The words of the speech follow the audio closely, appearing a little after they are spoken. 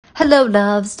Hello,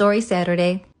 love. Story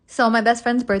Saturday. So my best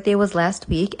friend's birthday was last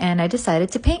week and I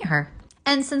decided to paint her.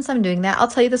 And since I'm doing that, I'll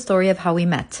tell you the story of how we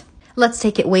met. Let's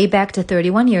take it way back to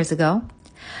 31 years ago.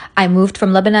 I moved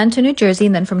from Lebanon to New Jersey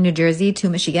and then from New Jersey to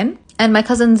Michigan. And my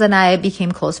cousins and I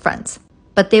became close friends.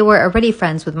 But they were already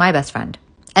friends with my best friend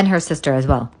and her sister as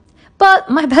well. But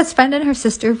my best friend and her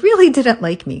sister really didn't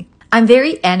like me. I'm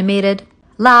very animated,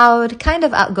 loud, kind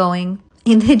of outgoing,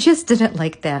 and they just didn't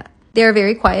like that. They are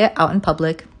very quiet out in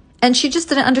public. And she just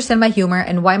didn't understand my humor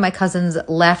and why my cousins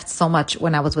laughed so much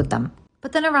when I was with them.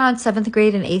 But then around 7th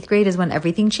grade and 8th grade is when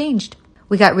everything changed.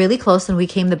 We got really close and we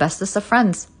became the bestest of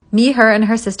friends. Me, her, and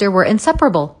her sister were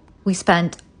inseparable. We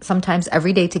spent sometimes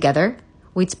every day together.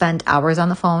 We'd spend hours on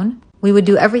the phone. We would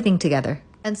do everything together.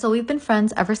 And so we've been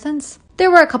friends ever since.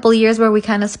 There were a couple of years where we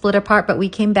kind of split apart, but we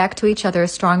came back to each other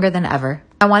stronger than ever.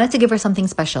 I wanted to give her something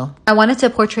special. I wanted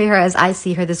to portray her as I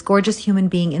see her, this gorgeous human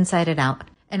being inside and out.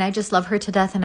 And I just love her to death. And